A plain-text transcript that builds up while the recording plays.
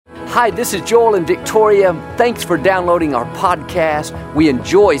Hi, this is Joel and Victoria. Thanks for downloading our podcast. We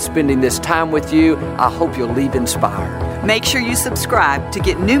enjoy spending this time with you. I hope you'll leave inspired. Make sure you subscribe to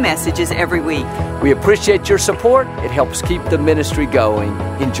get new messages every week. We appreciate your support. It helps keep the ministry going.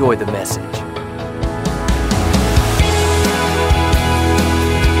 Enjoy the message.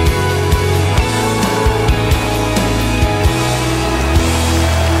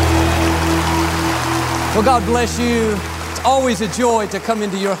 Well, God bless you. It's always a joy to come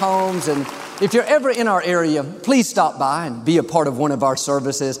into your homes. And if you're ever in our area, please stop by and be a part of one of our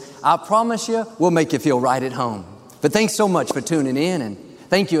services. I promise you, we'll make you feel right at home. But thanks so much for tuning in. And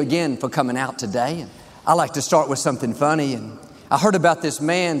thank you again for coming out today. And I like to start with something funny. And I heard about this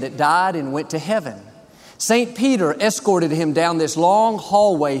man that died and went to heaven. St. Peter escorted him down this long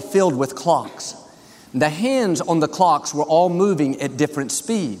hallway filled with clocks. The hands on the clocks were all moving at different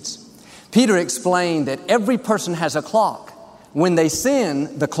speeds. Peter explained that every person has a clock. When they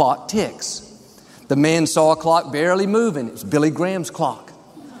sin, the clock ticks. The man saw a clock barely moving. It was Billy Graham's clock.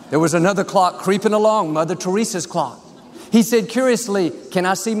 There was another clock creeping along, Mother Teresa's clock. He said curiously, "Can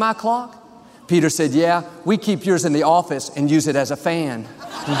I see my clock?" Peter said, "Yeah, we keep yours in the office and use it as a fan."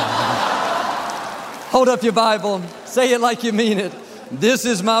 Hold up your Bible. Say it like you mean it. This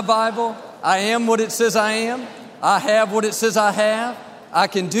is my Bible. I am what it says I am. I have what it says I have. I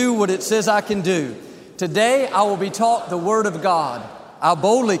can do what it says I can do. Today, I will be taught the Word of God. I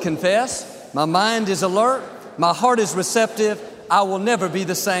boldly confess, my mind is alert, my heart is receptive, I will never be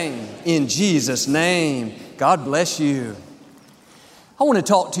the same. In Jesus' name, God bless you. I want to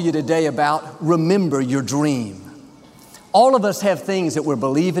talk to you today about remember your dream. All of us have things that we're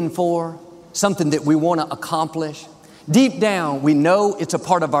believing for, something that we want to accomplish. Deep down, we know it's a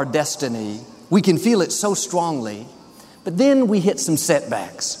part of our destiny. We can feel it so strongly. But then we hit some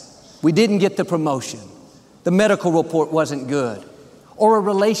setbacks. We didn't get the promotion. The medical report wasn't good. Or a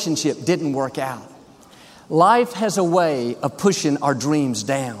relationship didn't work out. Life has a way of pushing our dreams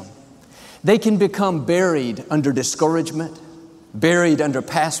down. They can become buried under discouragement, buried under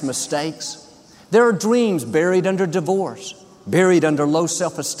past mistakes. There are dreams buried under divorce, buried under low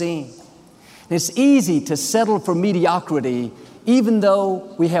self-esteem. And it's easy to settle for mediocrity even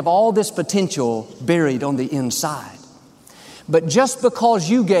though we have all this potential buried on the inside. But just because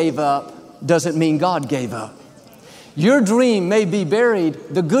you gave up doesn't mean God gave up. Your dream may be buried.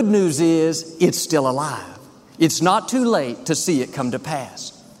 The good news is it's still alive. It's not too late to see it come to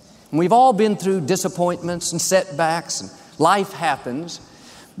pass. And we've all been through disappointments and setbacks, and life happens.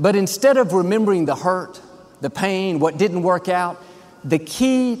 But instead of remembering the hurt, the pain, what didn't work out, the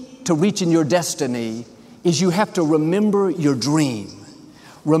key to reaching your destiny is you have to remember your dream.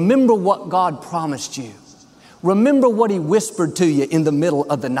 Remember what God promised you. Remember what He whispered to you in the middle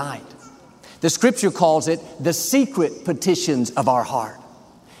of the night. The Scripture calls it the secret petitions of our heart.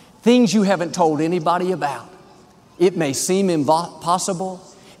 Things you haven't told anybody about. It may seem impossible.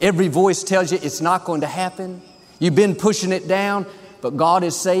 Every voice tells you it's not going to happen. You've been pushing it down, but God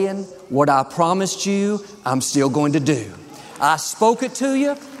is saying, what I promised you, I'm still going to do. I spoke it to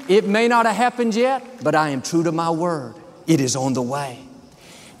you. It may not have happened yet, but I am true to my word. It is on the way.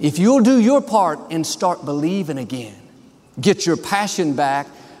 If you'll do your part and start believing again, get your passion back,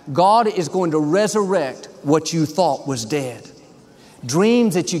 God is going to resurrect what you thought was dead.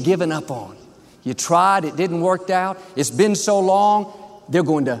 Dreams that you've given up on. You tried, it didn't work out. It's been so long, they're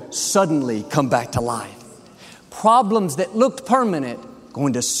going to suddenly come back to life. Problems that looked permanent,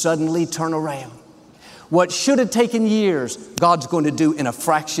 going to suddenly turn around. What should have taken years, God's going to do in a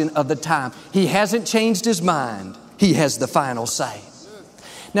fraction of the time. He hasn't changed His mind. He has the final say.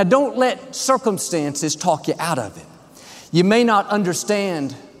 Now, don't let circumstances talk you out of it. You may not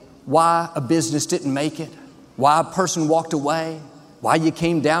understand why a business didn't make it, why a person walked away, why you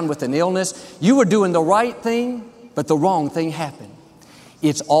came down with an illness. You were doing the right thing, but the wrong thing happened.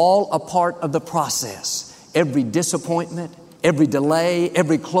 It's all a part of the process. Every disappointment, every delay,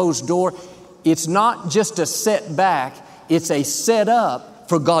 every closed door, it's not just a setback, it's a setup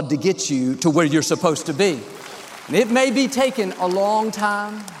for God to get you to where you're supposed to be. And it may be taking a long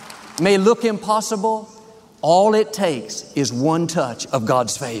time, may look impossible. All it takes is one touch of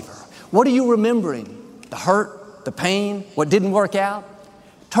God's favor. What are you remembering? The hurt, the pain, what didn't work out?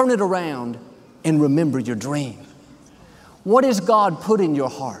 Turn it around and remember your dream. What has God put in your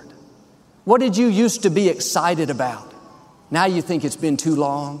heart? What did you used to be excited about? Now you think it's been too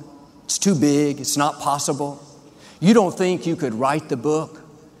long, it's too big, it's not possible. You don't think you could write the book,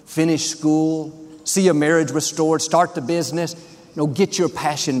 finish school, see a marriage restored, start the business. No, get your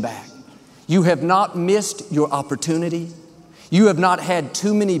passion back. You have not missed your opportunity. You have not had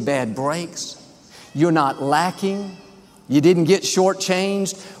too many bad breaks. You're not lacking. You didn't get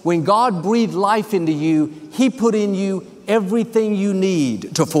shortchanged. When God breathed life into you, He put in you everything you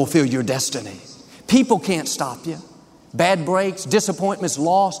need to fulfill your destiny. People can't stop you. Bad breaks, disappointments,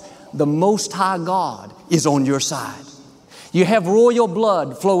 loss. The Most High God is on your side. You have royal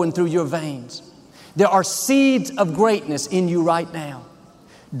blood flowing through your veins. There are seeds of greatness in you right now.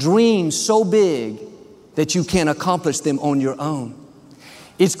 Dreams so big that you can't accomplish them on your own.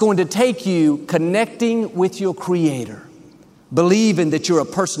 It's going to take you connecting with your Creator, believing that you're a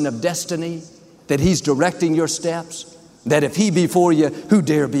person of destiny, that He's directing your steps, that if He be for you, who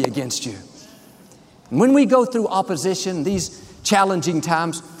dare be against you? And when we go through opposition, these challenging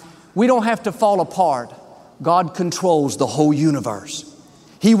times, we don't have to fall apart. God controls the whole universe.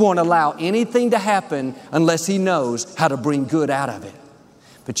 He won't allow anything to happen unless He knows how to bring good out of it.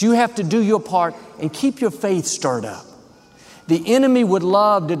 But you have to do your part and keep your faith stirred up. The enemy would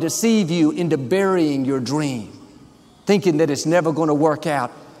love to deceive you into burying your dream, thinking that it's never going to work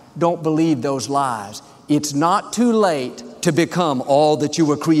out. Don't believe those lies. It's not too late to become all that you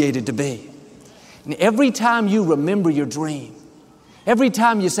were created to be. And every time you remember your dream, every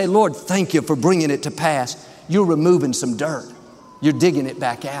time you say, Lord, thank you for bringing it to pass, you're removing some dirt. You're digging it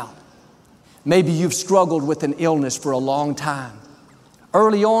back out. Maybe you've struggled with an illness for a long time.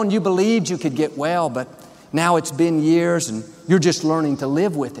 Early on, you believed you could get well, but now it's been years and you're just learning to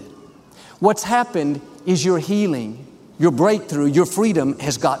live with it. What's happened is your healing, your breakthrough, your freedom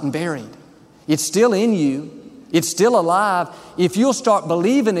has gotten buried. It's still in you. It's still alive. If you'll start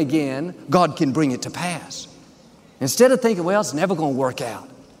believing again, God can bring it to pass. Instead of thinking, well, it's never going to work out.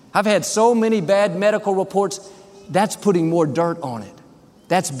 I've had so many bad medical reports. That's putting more dirt on it.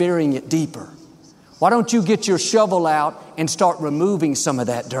 That's burying it deeper. Why don't you get your shovel out and start removing some of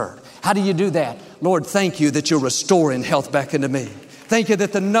that dirt? How do you do that? Lord, thank you that you're restoring health back into me. Thank you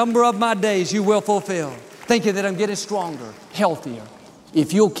that the number of my days you will fulfill. Thank you that I'm getting stronger, healthier.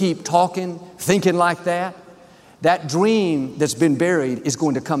 If you'll keep talking, thinking like that, that dream that's been buried is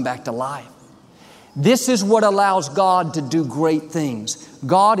going to come back to life. This is what allows God to do great things.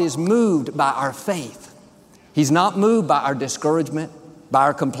 God is moved by our faith. He's not moved by our discouragement, by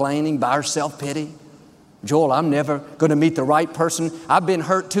our complaining, by our self-pity. Joel, I'm never going to meet the right person. I've been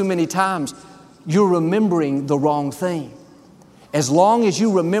hurt too many times. You're remembering the wrong thing. As long as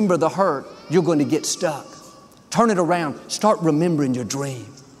you remember the hurt, you're going to get stuck. Turn it around. Start remembering your dream.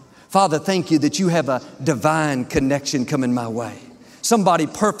 Father, thank you that you have a divine connection coming my way. Somebody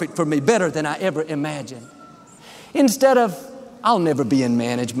perfect for me, better than I ever imagined. Instead of, I'll never be in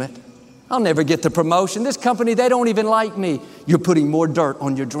management. I'll never get the promotion. This company, they don't even like me. You're putting more dirt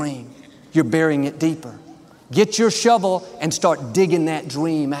on your dream. You're burying it deeper. Get your shovel and start digging that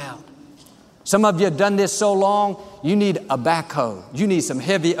dream out. Some of you have done this so long, you need a backhoe. You need some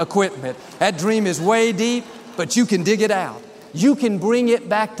heavy equipment. That dream is way deep, but you can dig it out. You can bring it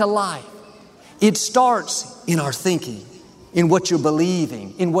back to life. It starts in our thinking, in what you're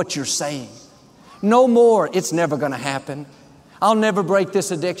believing, in what you're saying. No more, it's never going to happen. I'll never break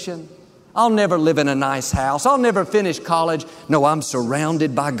this addiction. I'll never live in a nice house. I'll never finish college. No, I'm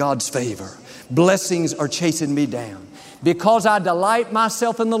surrounded by God's favor. Blessings are chasing me down. Because I delight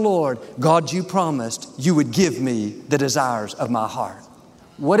myself in the Lord, God, you promised you would give me the desires of my heart.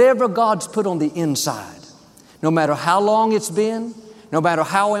 Whatever God's put on the inside, no matter how long it's been, no matter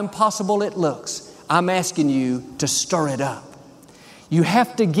how impossible it looks, I'm asking you to stir it up. You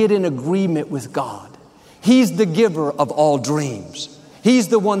have to get in agreement with God. He's the giver of all dreams. He's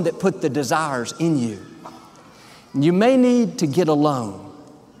the one that put the desires in you. You may need to get alone.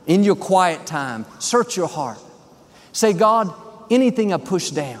 In your quiet time, search your heart. Say, God, anything I've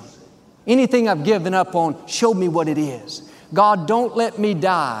pushed down, anything I've given up on, show me what it is. God, don't let me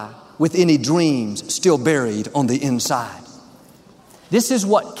die with any dreams still buried on the inside. This is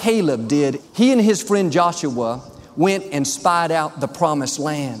what Caleb did. He and his friend Joshua went and spied out the promised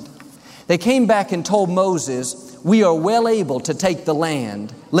land. They came back and told Moses, we are well able to take the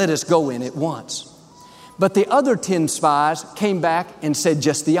land. Let us go in at once. But the other 10 spies came back and said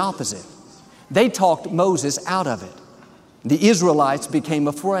just the opposite. They talked Moses out of it. The Israelites became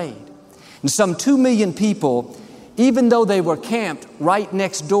afraid. And some 2 million people, even though they were camped right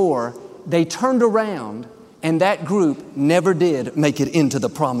next door, they turned around and that group never did make it into the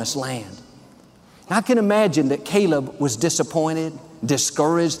promised land. And I can imagine that Caleb was disappointed,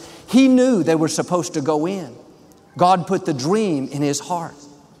 discouraged. He knew they were supposed to go in. God put the dream in his heart.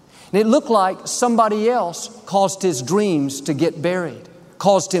 And it looked like somebody else caused his dreams to get buried,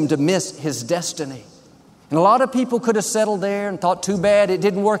 caused him to miss his destiny. And a lot of people could have settled there and thought, too bad it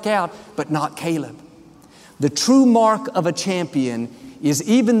didn't work out, but not Caleb. The true mark of a champion is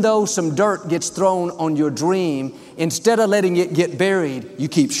even though some dirt gets thrown on your dream, instead of letting it get buried, you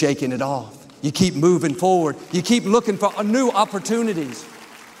keep shaking it off. You keep moving forward. You keep looking for new opportunities.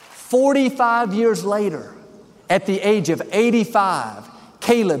 45 years later, at the age of 85,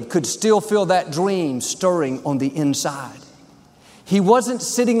 Caleb could still feel that dream stirring on the inside. He wasn't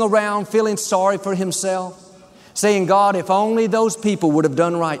sitting around feeling sorry for himself, saying, God, if only those people would have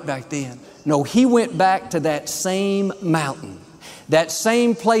done right back then. No, he went back to that same mountain, that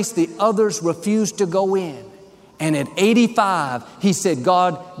same place the others refused to go in. And at 85, he said,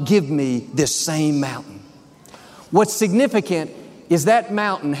 God, give me this same mountain. What's significant is that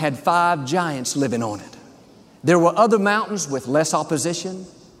mountain had 5 giants living on it. There were other mountains with less opposition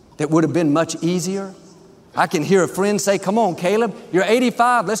that would have been much easier. I can hear a friend say, come on, Caleb, you're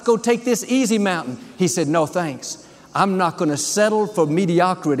 85. Let's go take this easy mountain. He said, no, thanks. I'm not going to settle for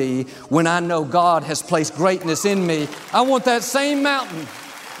mediocrity when I know God has placed greatness in me. I want that same mountain.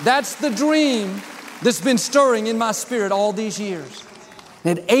 That's the dream that's been stirring in my spirit all these years.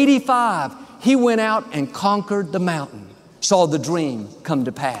 And at 85, he went out and conquered the mountain, saw the dream come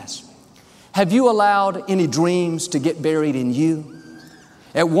to pass. Have you allowed any dreams to get buried in you?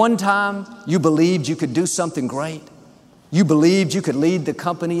 At one time, you believed you could do something great. You believed you could lead the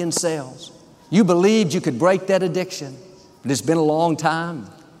company in sales. You believed you could break that addiction. But it's been a long time.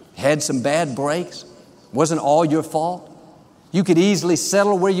 Had some bad breaks. Wasn't all your fault. You could easily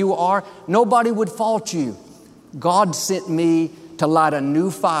settle where you are. Nobody would fault you. God sent me to light a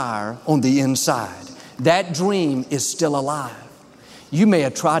new fire on the inside. That dream is still alive. You may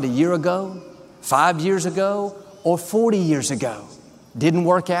have tried a year ago, 5 years ago, or 40 years ago. Didn't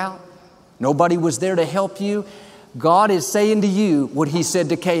work out. Nobody was there to help you. God is saying to you what He said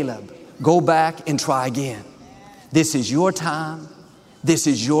to Caleb. Go back and try again. This is your time. This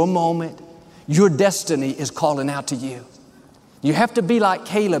is your moment. Your destiny is calling out to you. You have to be like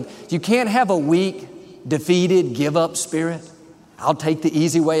Caleb. You can't have a weak, defeated, give up spirit. I'll take the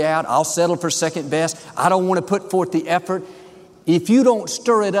easy way out. I'll settle for second best. I don't want to put forth the effort. If you don't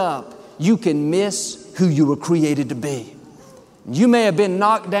stir it up, you can miss who you were created to be. You may have been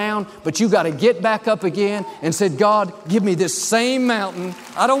knocked down, but you got to get back up again and say, God, give me this same mountain.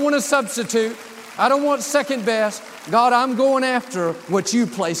 I don't want to substitute. I don't want second best. God, I'm going after what you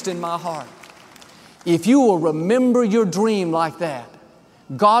placed in my heart. If you will remember your dream like that,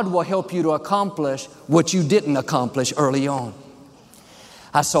 God will help you to accomplish what you didn't accomplish early on.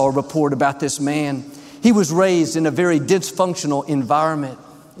 I saw a report about this man. He was raised in a very dysfunctional environment,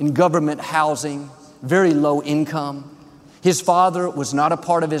 in government housing, very low income. His father was not a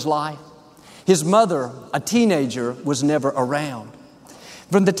part of his life. His mother, a teenager, was never around.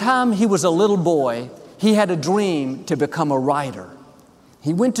 From the time he was a little boy, he had a dream to become a writer.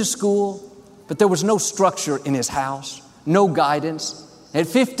 He went to school, but there was no structure in his house, no guidance. At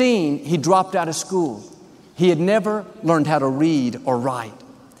 15, he dropped out of school. He had never learned how to read or write.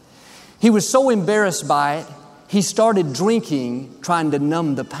 He was so embarrassed by it, he started drinking, trying to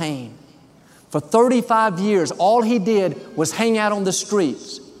numb the pain. For 35 years, all he did was hang out on the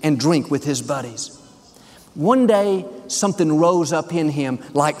streets and drink with his buddies. One day, something rose up in him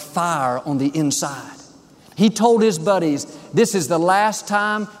like fire on the inside. He told his buddies, this is the last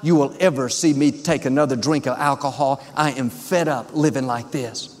time you will ever see me take another drink of alcohol. I am fed up living like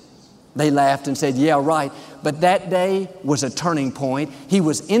this. They laughed and said, yeah, right. But that day was a turning point. He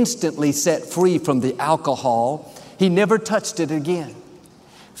was instantly set free from the alcohol. He never touched it again.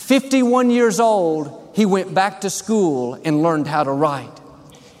 51 years old, he went back to school and learned how to write.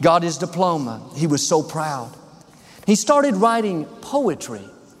 Got his diploma. He was so proud. He started writing poetry.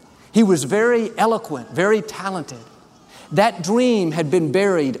 He was very eloquent, very talented. That dream had been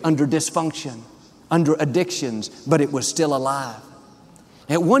buried under dysfunction, under addictions, but it was still alive.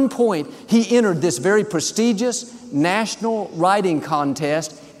 At one point, he entered this very prestigious national writing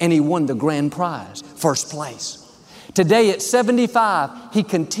contest and he won the grand prize, first place. Today at 75, he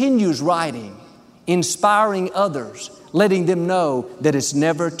continues writing, inspiring others, letting them know that it's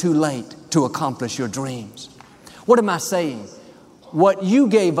never too late to accomplish your dreams. What am I saying? What you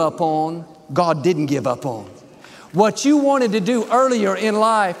gave up on, God didn't give up on. What you wanted to do earlier in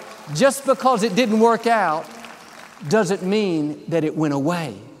life, just because it didn't work out, doesn't mean that it went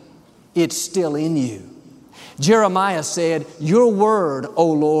away. It's still in you. Jeremiah said, your word, O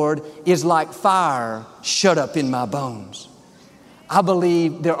Lord, is like fire shut up in my bones. I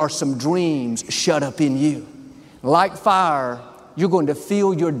believe there are some dreams shut up in you. Like fire, you're going to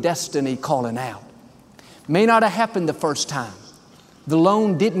feel your destiny calling out. May not have happened the first time. The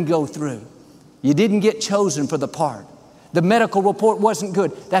loan didn't go through. You didn't get chosen for the part. The medical report wasn't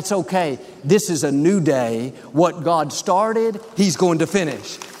good. That's okay. This is a new day. What God started, He's going to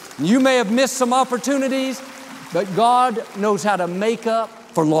finish. You may have missed some opportunities, but God knows how to make up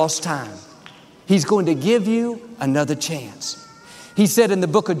for lost time. He's going to give you another chance. He said in the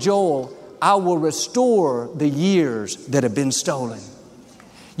book of Joel, I will restore the years that have been stolen.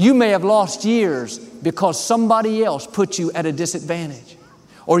 You may have lost years because somebody else put you at a disadvantage,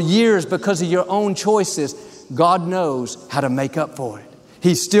 or years because of your own choices. God knows how to make up for it.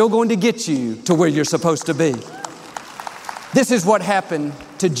 He's still going to get you to where you're supposed to be. This is what happened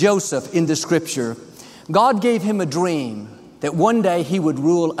to Joseph in the scripture. God gave him a dream that one day he would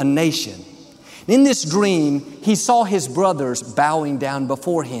rule a nation. In this dream, he saw his brothers bowing down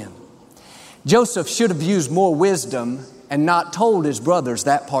before him. Joseph should have used more wisdom and not told his brothers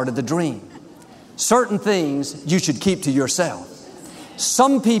that part of the dream. Certain things you should keep to yourself.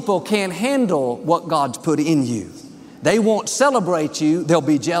 Some people can't handle what God's put in you. They won't celebrate you. They'll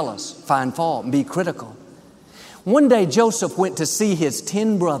be jealous, find fault, and be critical. One day, Joseph went to see his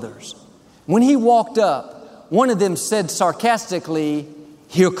 10 brothers. When he walked up, one of them said sarcastically,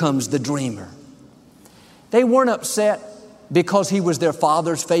 "Here comes the dreamer." They weren't upset because he was their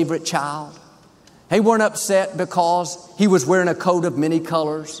father's favorite child. They weren't upset because he was wearing a coat of many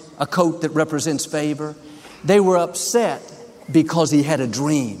colors, a coat that represents favor. They were upset because he had a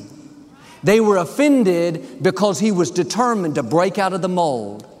dream. They were offended because he was determined to break out of the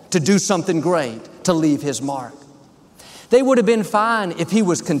mold, to do something great, to leave his mark. They would have been fine if he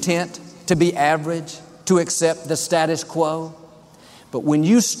was content to be average, to accept the status quo. But when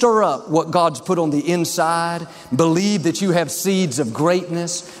you stir up what God's put on the inside, believe that you have seeds of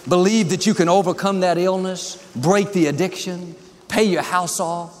greatness, believe that you can overcome that illness, break the addiction, pay your house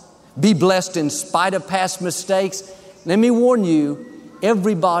off, be blessed in spite of past mistakes, let me warn you,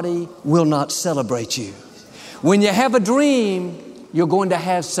 everybody will not celebrate you. When you have a dream, you're going to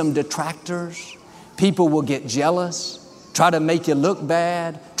have some detractors. People will get jealous, try to make you look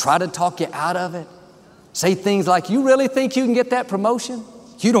bad, try to talk you out of it. Say things like, "You really think you can get that promotion?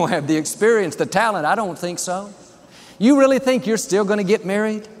 You don't have the experience, the talent. I don't think so. You really think you're still going to get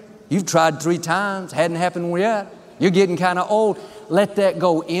married? You've tried 3 times, hadn't happened yet. You're getting kind of old." Let that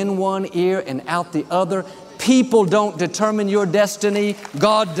go in one ear and out the other. People don't determine your destiny.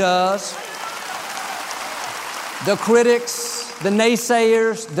 God does. The critics, the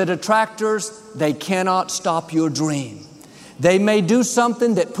naysayers, the detractors, they cannot stop your dream. They may do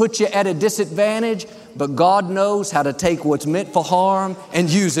something that puts you at a disadvantage, but God knows how to take what's meant for harm and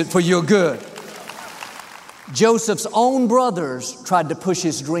use it for your good. Joseph's own brothers tried to push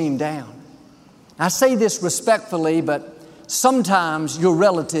his dream down. I say this respectfully, but sometimes your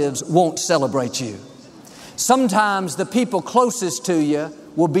relatives won't celebrate you. Sometimes the people closest to you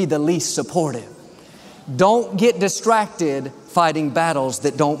will be the least supportive. Don't get distracted fighting battles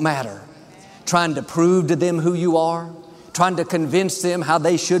that don't matter, trying to prove to them who you are, trying to convince them how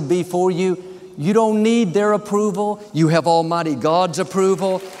they should be for you. You don't need their approval. You have Almighty God's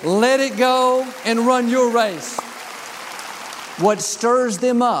approval. Let it go and run your race. What stirs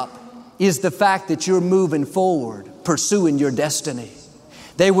them up is the fact that you're moving forward, pursuing your destiny.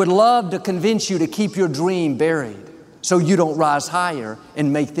 They would love to convince you to keep your dream buried so you don't rise higher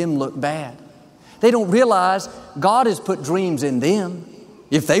and make them look bad. They don't realize God has put dreams in them.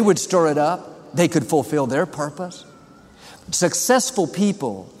 If they would stir it up, they could fulfill their purpose. Successful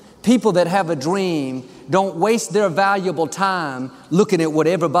people, people that have a dream, don't waste their valuable time looking at what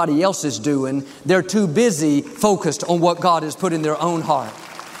everybody else is doing. They're too busy focused on what God has put in their own heart.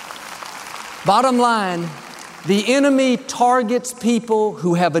 Bottom line, the enemy targets people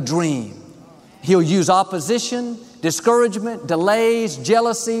who have a dream. He'll use opposition, discouragement, delays,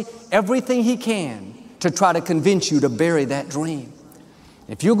 jealousy, everything he can to try to convince you to bury that dream.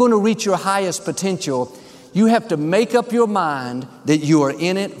 If you're going to reach your highest potential, you have to make up your mind that you are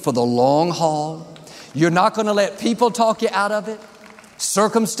in it for the long haul. You're not going to let people talk you out of it.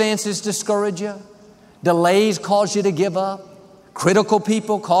 Circumstances discourage you. Delays cause you to give up. Critical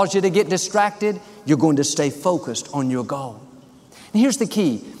people cause you to get distracted. You're going to stay focused on your goal. And here's the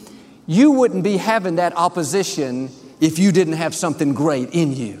key. You wouldn't be having that opposition if you didn't have something great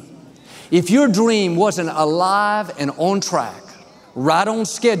in you. If your dream wasn't alive and on track, right on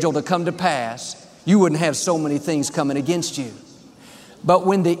schedule to come to pass, you wouldn't have so many things coming against you. But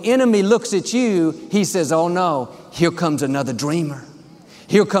when the enemy looks at you, he says, "Oh no, here comes another dreamer.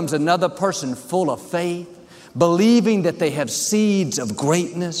 Here comes another person full of faith, believing that they have seeds of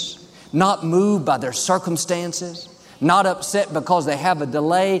greatness, not moved by their circumstances, not upset because they have a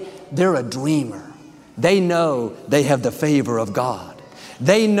delay. They're a dreamer. They know they have the favor of God.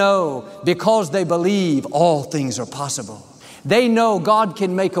 They know because they believe all things are possible. They know God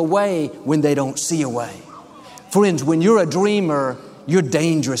can make a way when they don't see a way. Friends, when you're a dreamer, you're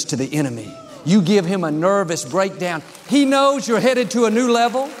dangerous to the enemy. You give him a nervous breakdown. He knows you're headed to a new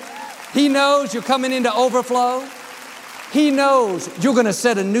level. He knows you're coming into overflow. He knows you're going to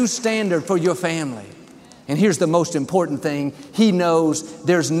set a new standard for your family. And here's the most important thing. He knows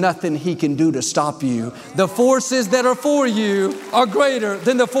there's nothing he can do to stop you. The forces that are for you are greater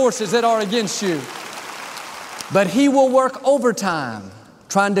than the forces that are against you. But he will work overtime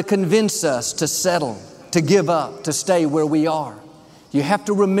trying to convince us to settle, to give up, to stay where we are. You have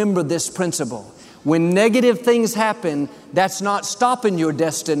to remember this principle. When negative things happen, that's not stopping your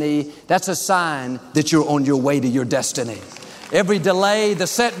destiny. That's a sign that you're on your way to your destiny. Every delay, the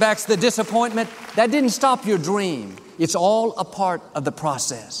setbacks, the disappointment, that didn't stop your dream. It's all a part of the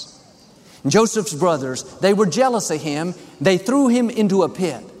process. Joseph's brothers, they were jealous of him. They threw him into a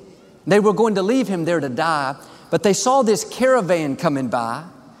pit. They were going to leave him there to die, but they saw this caravan coming by.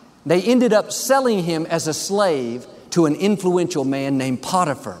 They ended up selling him as a slave to an influential man named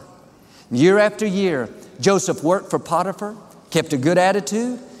Potiphar. Year after year, Joseph worked for Potiphar, kept a good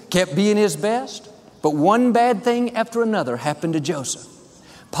attitude, kept being his best. But one bad thing after another happened to Joseph.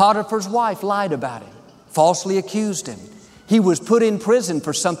 Potiphar's wife lied about him, falsely accused him. He was put in prison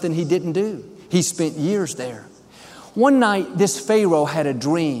for something he didn't do. He spent years there. One night, this Pharaoh had a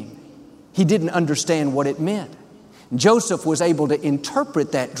dream. He didn't understand what it meant. Joseph was able to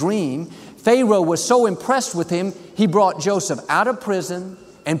interpret that dream. Pharaoh was so impressed with him, he brought Joseph out of prison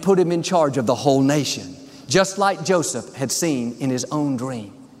and put him in charge of the whole nation, just like Joseph had seen in his own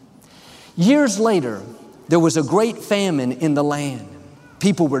dream. Years later, there was a great famine in the land.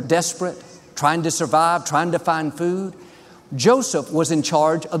 People were desperate, trying to survive, trying to find food. Joseph was in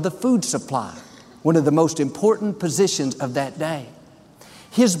charge of the food supply, one of the most important positions of that day.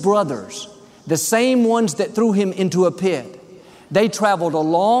 His brothers, the same ones that threw him into a pit, they traveled a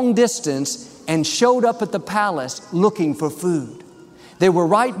long distance and showed up at the palace looking for food. They were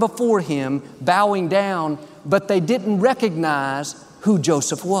right before him, bowing down, but they didn't recognize who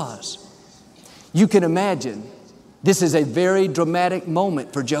Joseph was. You can imagine, this is a very dramatic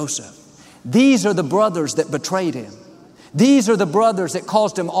moment for Joseph. These are the brothers that betrayed him. These are the brothers that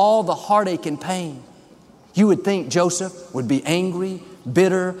caused him all the heartache and pain. You would think Joseph would be angry,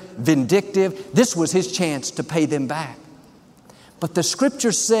 bitter, vindictive. This was his chance to pay them back. But the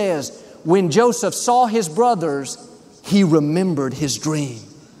scripture says, when Joseph saw his brothers, he remembered his dream.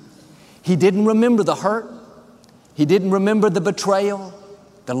 He didn't remember the hurt. He didn't remember the betrayal,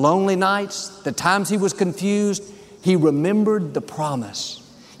 the lonely nights, the times he was confused. He remembered the promise.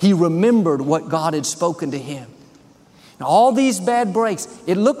 He remembered what God had spoken to him. Now, all these bad breaks,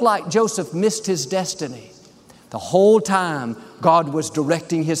 it looked like Joseph missed his destiny. The whole time, God was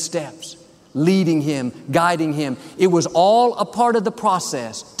directing his steps, leading him, guiding him. It was all a part of the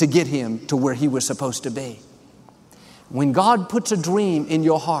process to get him to where he was supposed to be. When God puts a dream in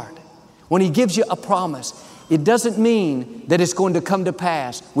your heart, when He gives you a promise, it doesn't mean that it's going to come to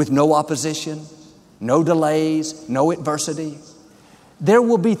pass with no opposition, no delays, no adversity. There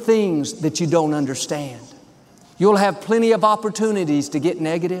will be things that you don't understand. You'll have plenty of opportunities to get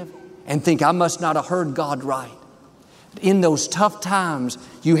negative and think, I must not have heard God right. In those tough times,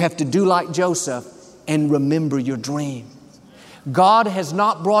 you have to do like Joseph and remember your dream. God has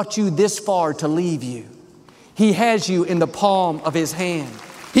not brought you this far to leave you. He has you in the palm of His hand.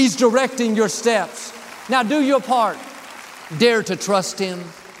 He's directing your steps. Now do your part. Dare to trust Him.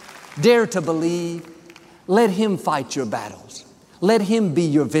 Dare to believe. Let Him fight your battles. Let Him be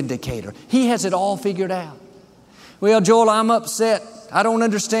your vindicator. He has it all figured out. Well, Joel, I'm upset. I don't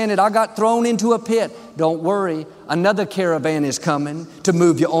understand it. I got thrown into a pit. Don't worry. Another caravan is coming to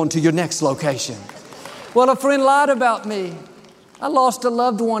move you on to your next location. Well, a friend lied about me. I lost a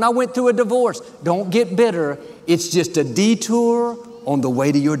loved one. I went through a divorce. Don't get bitter. It's just a detour on the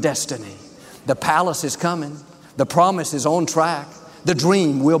way to your destiny. The palace is coming. The promise is on track. The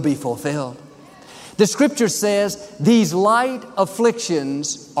dream will be fulfilled. The scripture says these light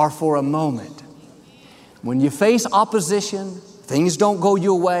afflictions are for a moment. When you face opposition, things don't go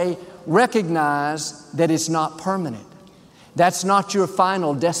your way, recognize that it's not permanent. That's not your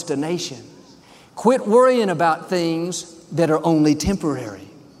final destination. Quit worrying about things that are only temporary.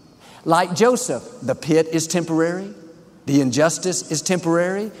 Like Joseph, the pit is temporary. The injustice is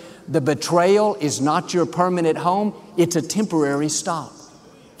temporary. The betrayal is not your permanent home. It's a temporary stop.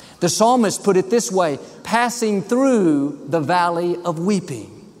 The psalmist put it this way, passing through the valley of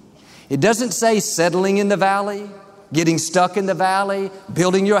weeping. It doesn't say settling in the valley, getting stuck in the valley,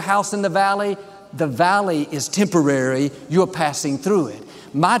 building your house in the valley. The valley is temporary. You're passing through it.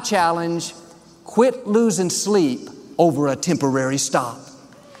 My challenge, quit losing sleep over a temporary stop.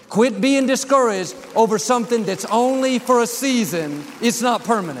 Quit being discouraged over something that's only for a season. It's not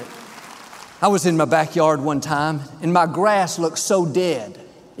permanent. I was in my backyard one time and my grass looked so dead.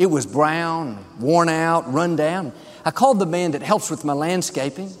 It was brown, worn out, run down. I called the man that helps with my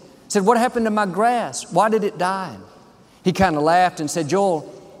landscaping. Said, what happened to my grass? Why did it die? He kind of laughed and said,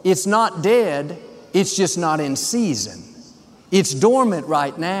 Joel, it's not dead. It's just not in season. It's dormant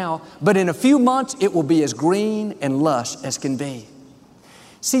right now, but in a few months, it will be as green and lush as can be.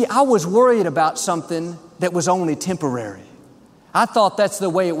 See, I was worried about something that was only temporary. I thought that's the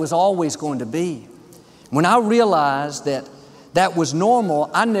way it was always going to be. When I realized that that was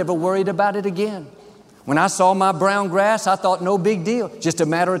normal, I never worried about it again. When I saw my brown grass, I thought no big deal, just a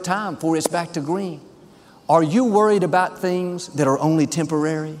matter of time before it's back to green. Are you worried about things that are only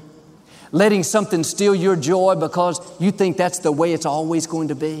temporary? Letting something steal your joy because you think that's the way it's always going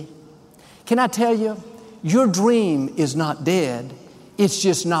to be? Can I tell you, your dream is not dead. It's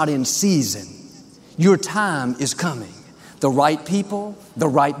just not in season. Your time is coming. The right people, the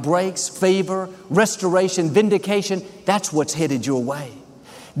right breaks, favor, restoration, vindication, that's what's headed your way.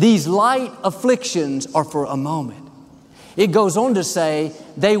 These light afflictions are for a moment. It goes on to say,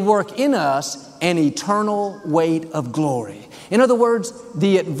 they work in us an eternal weight of glory. In other words,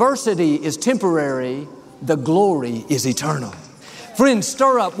 the adversity is temporary, the glory is eternal. Friends,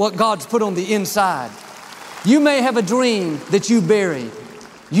 stir up what God's put on the inside. You may have a dream that you buried.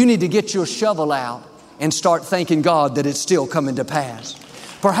 You need to get your shovel out and start thanking God that it's still coming to pass.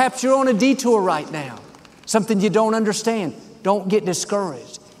 Perhaps you're on a detour right now, something you don't understand. Don't get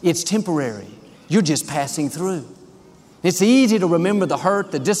discouraged. It's temporary. You're just passing through. It's easy to remember the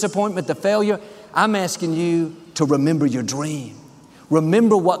hurt, the disappointment, the failure. I'm asking you to remember your dream.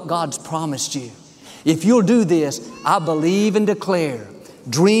 Remember what God's promised you. If you'll do this, I believe and declare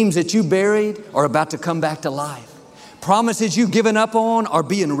dreams that you buried are about to come back to life. Promises you've given up on are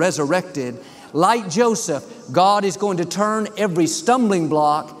being resurrected. Like Joseph, God is going to turn every stumbling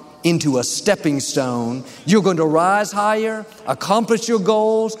block into a stepping stone. You're going to rise higher, accomplish your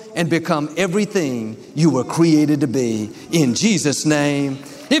goals, and become everything you were created to be. In Jesus' name.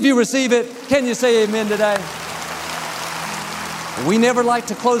 If you receive it, can you say amen today? We never like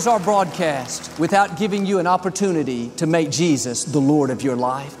to close our broadcast without giving you an opportunity to make Jesus the Lord of your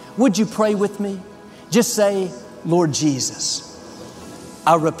life. Would you pray with me? Just say, Lord Jesus,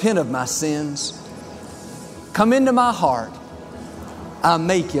 I repent of my sins. Come into my heart. I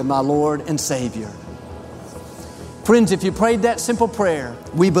make you my Lord and Savior. Friends, if you prayed that simple prayer,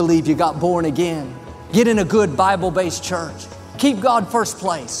 we believe you got born again. Get in a good Bible-based church. Keep God first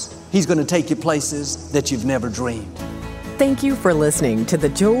place. He's going to take you places that you've never dreamed. Thank you for listening to the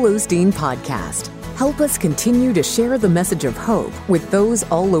Joel Osteen Podcast. Help us continue to share the message of hope with those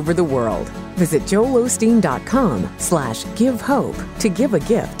all over the world. Visit joelosteen.com/give hope to give a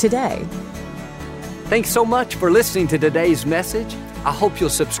gift today. Thanks so much for listening to today's message. I hope you'll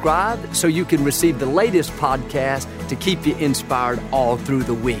subscribe so you can receive the latest podcast to keep you inspired all through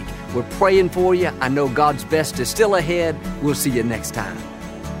the week. We're praying for you. I know God's best is still ahead. We'll see you next time.